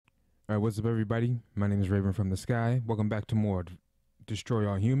Alright, what's up everybody? My name is Raven from the Sky. Welcome back to more Destroy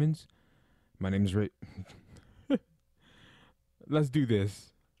All Humans. My name is Let's do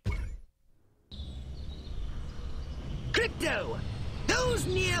this. Crypto! Those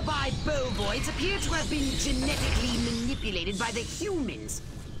nearby bovoids appear to have been genetically manipulated by the humans.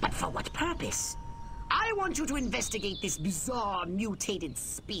 But for what purpose? I want you to investigate this bizarre mutated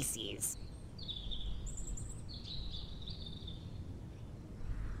species.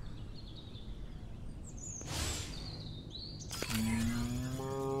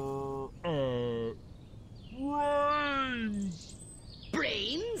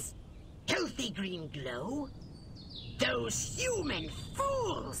 Brains? Healthy green glow? Those human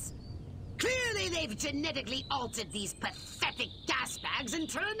fools! Clearly they've genetically altered these pathetic gas bags and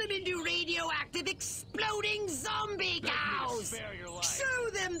turned them into radioactive exploding zombie cows! Show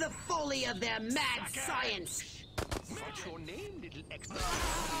them the folly of their mad science! What's your name, little extra?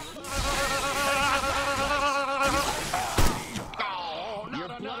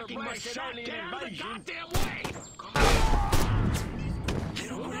 You're blocking my shiny invasion! Goddamn way!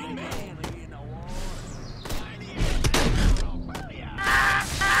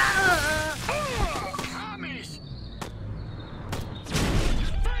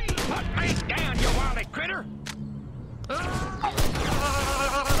 Put me down, you wily critter!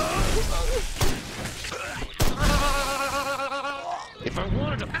 If I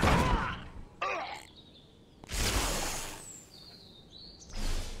wanted to...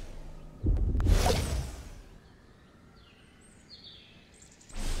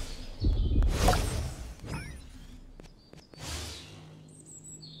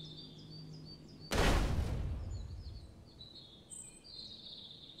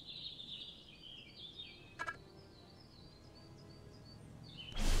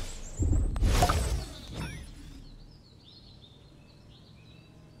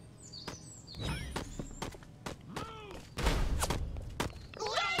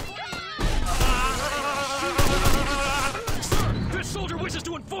 Soldier wishes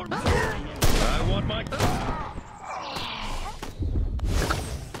to inform me. I want my...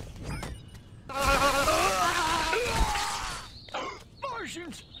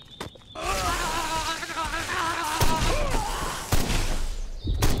 Martians!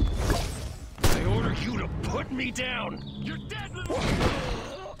 I order you to put me down. You're dead, little...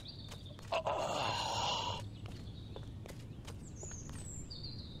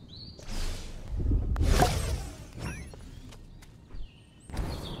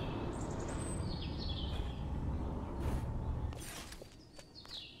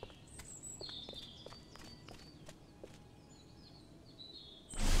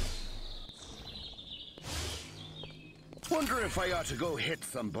 Wonder if I ought to go hit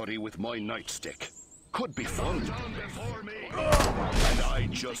somebody with my nightstick. Could be fun. And I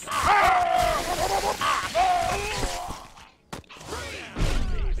just...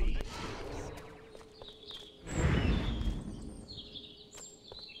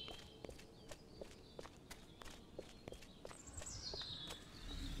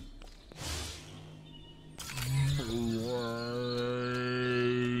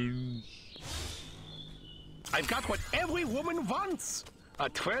 I've got what every woman wants. A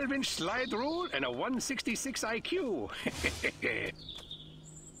 12-inch slide rule and a 166 IQ.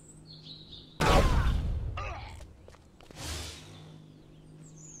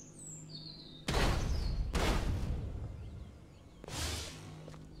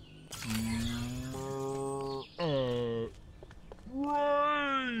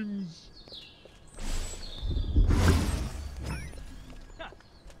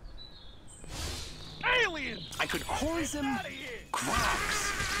 I could call them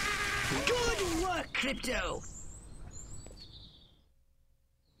Crocs. Good work, Crypto!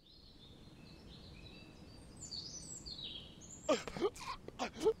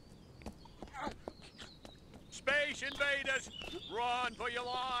 Space invaders! Run for your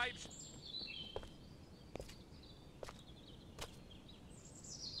lives!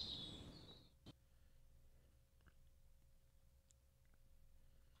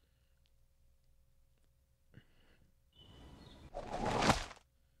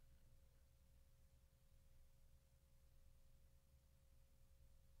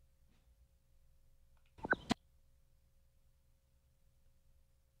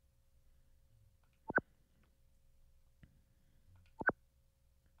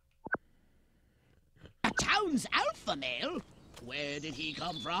 Town's alpha male? Where did he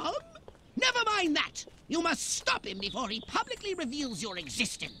come from? Never mind that! You must stop him before he publicly reveals your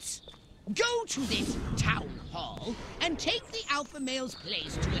existence. Go to this town hall and take the alpha male's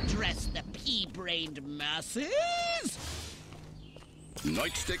place to address the pea-brained masses.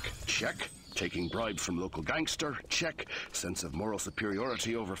 Nightstick, check. Taking bribes from local gangster, check. Sense of moral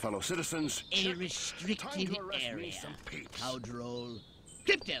superiority over fellow citizens, A check. restricted Time to arrest me area. some peeps. How droll.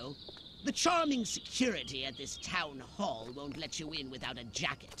 Crypto, the charming security at this town hall won't let you in without a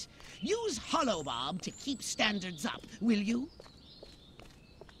jacket. Use Hollow Bob to keep standards up, will you?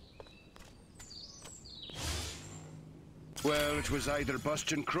 Well, it was either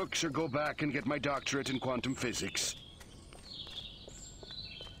busting crooks or go back and get my doctorate in quantum physics.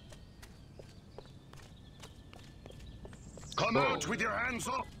 Come out with your hands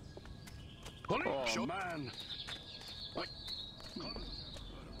up! Oh, man. What?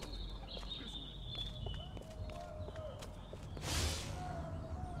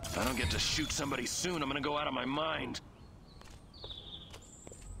 If I don't get to shoot somebody soon, I'm gonna go out of my mind.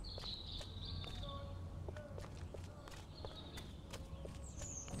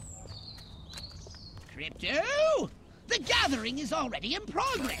 Crypto! The gathering is already in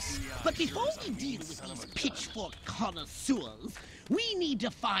progress. But before we deal with these pitchfork connoisseurs, we need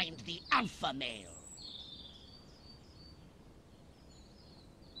to find the alpha male.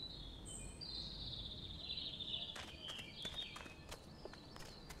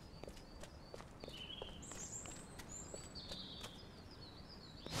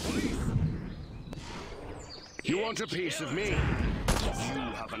 You want a piece of me? You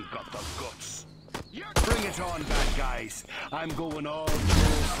haven't got the guts. Bring it on, bad guys. I'm going all pro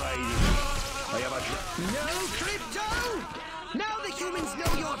Friday. I have a No, Crypto! Now the humans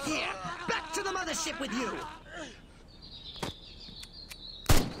know you're here. Back to the mothership with you.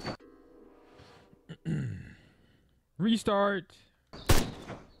 Restart.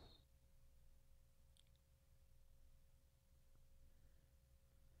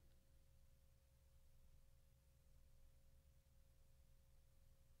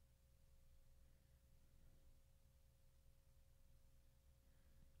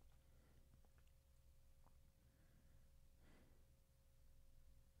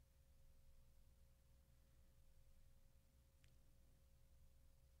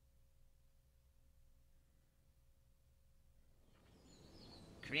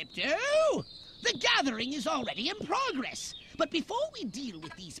 Crypto! The gathering is already in progress. But before we deal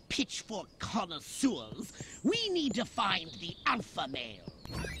with these pitchfork connoisseurs, we need to find the alpha male.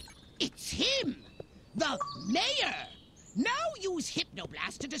 It's him! The mayor! Now use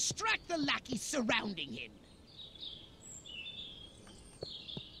Hypnoblast to distract the lackeys surrounding him.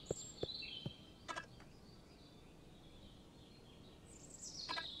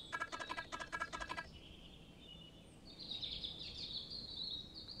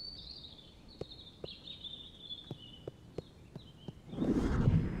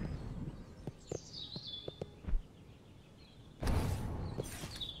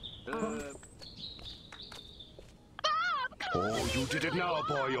 Oh, you did it now,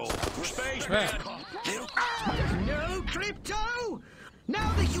 boyo. Spaceman! No, Crypto!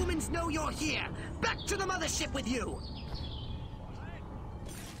 Now the humans know you're here. Back to the mothership with you.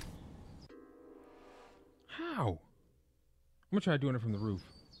 How? I'm gonna try doing it from the roof.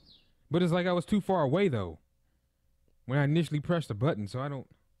 But it's like I was too far away though when I initially pressed the button, so I don't.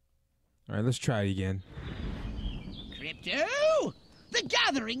 Alright, let's try it again. Crypto! The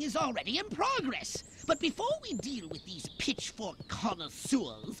gathering is already in progress. But before we deal with these pitchfork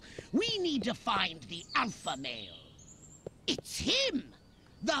connoisseurs, we need to find the alpha male. It's him!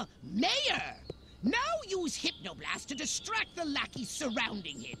 The mayor! Now use Hypnoblast to distract the lackeys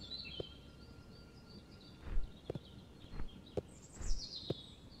surrounding him.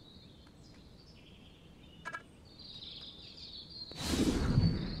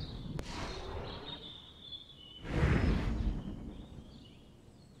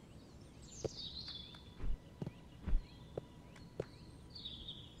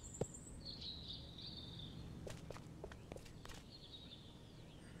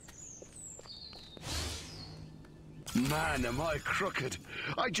 Man, am I crooked.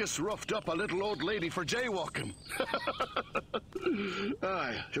 I just roughed up a little old lady for jaywalking.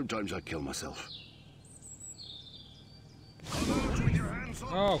 Aye, sometimes I kill myself.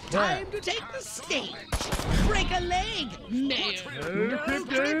 Oh Time crap! to take the stage. Break a leg, mayor. No,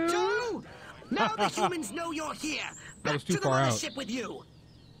 Crypto! Now the humans know you're here. That was Back too to the far out. mothership with you.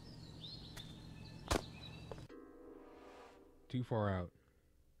 Too far out.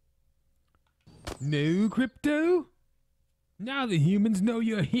 No, Crypto? Now the humans know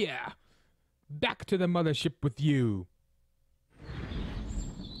you're here. Back to the mothership with you.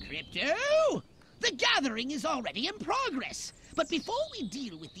 Crypto! The gathering is already in progress. But before we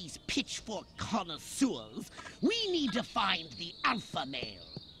deal with these pitchfork connoisseurs, we need to find the alpha male.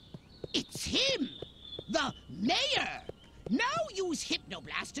 It's him! The mayor! Now use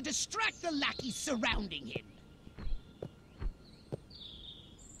Hypnoblast to distract the lackeys surrounding him.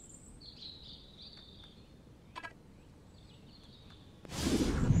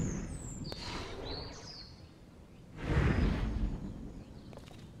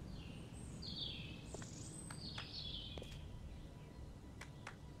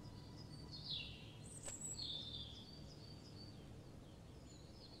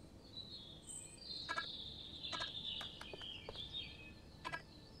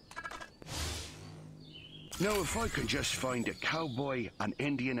 Now, if I could just find a cowboy, an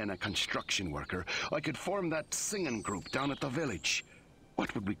Indian, and a construction worker, I could form that singing group down at the village.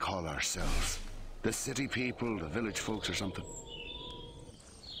 What would we call ourselves? The city people, the village folks, or something?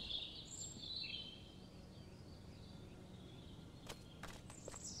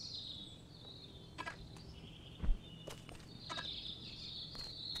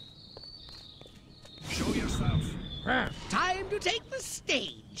 Show yourself. Time to take the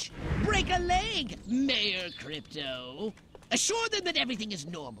stage. Break a leg, Mayor Crypto. Assure them that everything is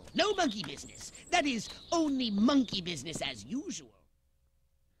normal. No monkey business. That is, only monkey business as usual.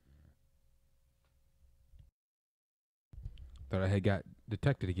 Thought I had got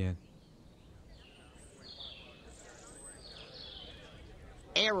detected again.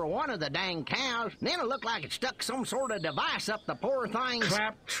 Every one of the dang cows, then it looked like it stuck some sort of device up the poor thing's...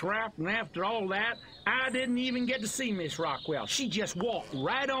 Clap, trap, and after all that, I didn't even get to see Miss Rockwell. She just walked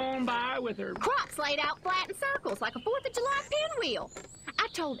right on by with her... Crops laid out flat in circles like a 4th of July pinwheel. I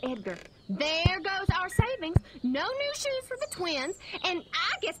told Edgar, there goes our savings, no new shoes for the twins, and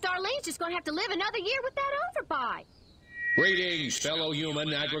I guess Darlene's just going to have to live another year with that overbite. Greetings, fellow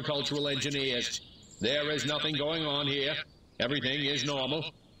human agricultural engineers. There is nothing going on here. Everything is normal.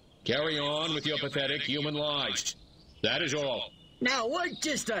 Carry on with your pathetic human lives. That is all. Now, wait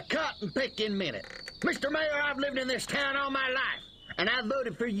just a cotton-picking minute. Mr. Mayor, I've lived in this town all my life, and I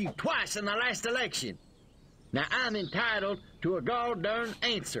voted for you twice in the last election. Now, I'm entitled to a gall-darn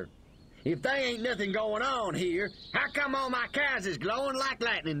answer. If there ain't nothing going on here, how come all my cows is glowing like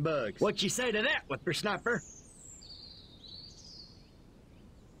lightning bugs? What you say to that, whippersnapper?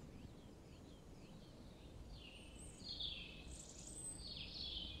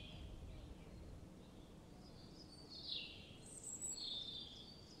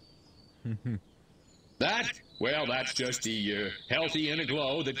 That? Well, that's just the healthy inner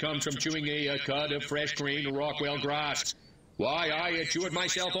glow that comes from chewing a cud of fresh green Rockwell grass. Why, I chew it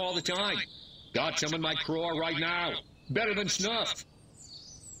myself all the time. Got some in my craw right now. Better than snuff.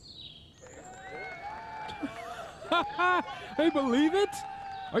 They believe it?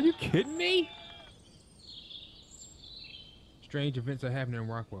 Are you kidding me? Strange events are happening in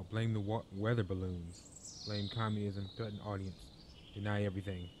Rockwell. Blame the weather balloons. Blame communism. Threaten audience. Deny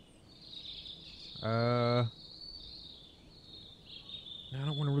everything. Now I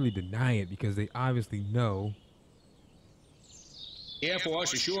don't want to really deny it because they obviously know. Air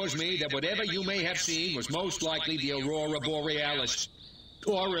Force assures me that whatever you may have seen was most likely the Aurora Borealis.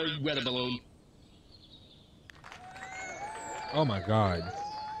 Or a weather balloon. Oh my God.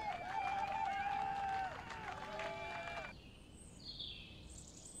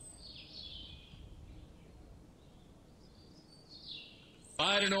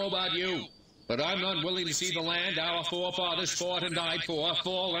 I don't know about you, but I'm not willing to see the land our forefathers fought and died for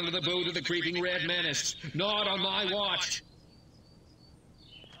fall under the boot of the creeping red menace. Not on my watch.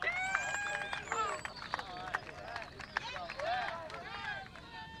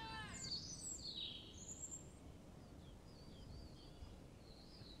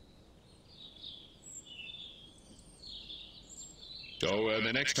 So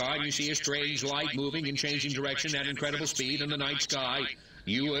the next time you see a strange light moving and changing direction at incredible speed in the night sky,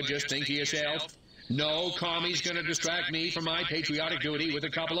 you would just think to yourself, no commie's gonna distract me from my patriotic duty with a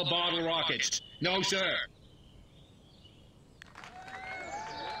couple of bottle rockets. No, sir.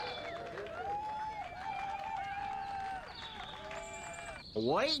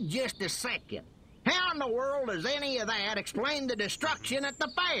 Wait just a second. How in the world does any of that explain the destruction at the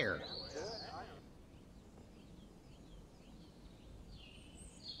fair?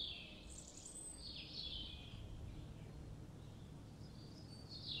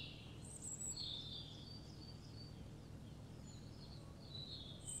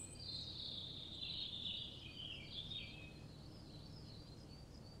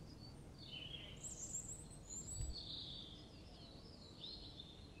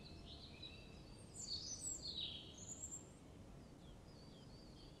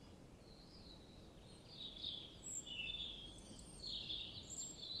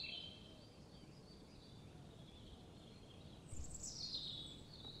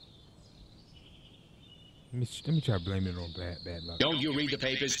 Let me try blaming it on bad luck. Don't you read the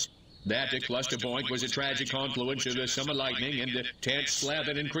papers? That the cluster point was a tragic confluence of the summer lightning and the tent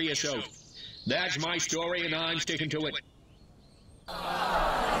slathered in creosote. That's my story, and I'm sticking to it.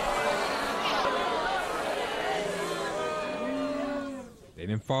 They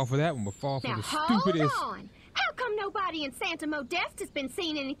didn't fall for that one, but fall for now the hold stupidest. on. How come nobody in Santa Modeste has been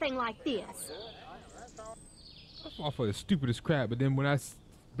seeing anything like this? I fall for the stupidest crap, but then when I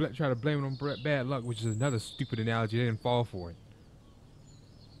try to blame it on bad luck, which is another stupid analogy, they didn't fall for it.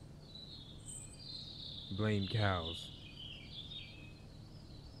 Blame cows.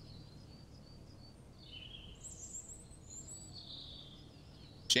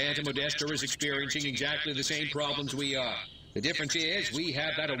 Santa Modesta is experiencing exactly the same problems we are. The difference is we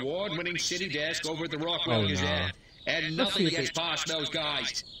have that award-winning city desk over at the Rockwell Gazette, and nothing gets past those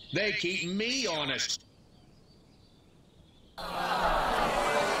guys. They keep me honest.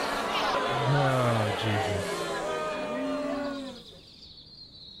 Oh, Jesus.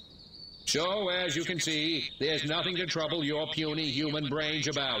 So, as you can see, there's nothing to trouble your puny human brains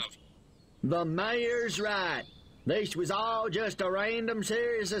about. The mayor's right. This was all just a random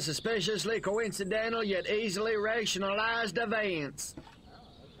series of suspiciously coincidental yet easily rationalized events.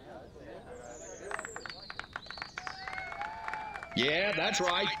 Yeah, that's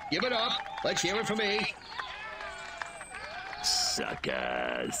right. Give it up. Let's hear it from me.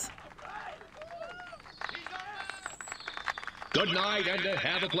 Suckers. Good night, and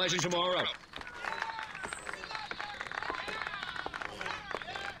have a pleasant tomorrow.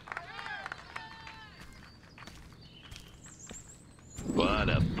 What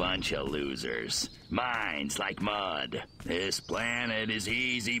a bunch of losers. Minds like mud. This planet is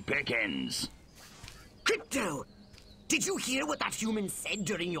easy pickings. Crypto! Did you hear what that human said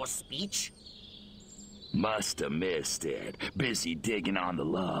during your speech? Must have missed it. Busy digging on the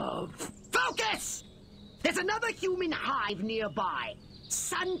love. Focus! There's another human hive nearby.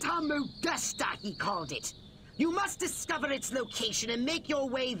 Santa Modesta, he called it. You must discover its location and make your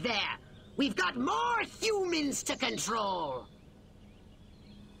way there. We've got more humans to control.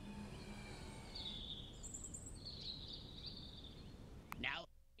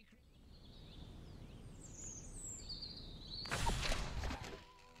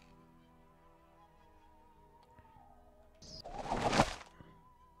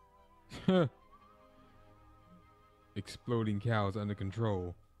 Exploding cows under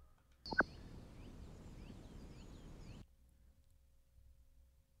control.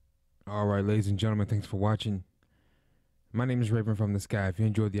 Alright, ladies and gentlemen, thanks for watching. My name is Raven from the Sky. If you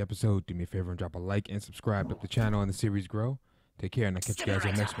enjoyed the episode, do me a favor and drop a like and subscribe to help the channel and the series grow. Take care, and I'll catch you guys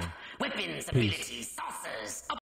on the next one. Weapons, Peace. abilities,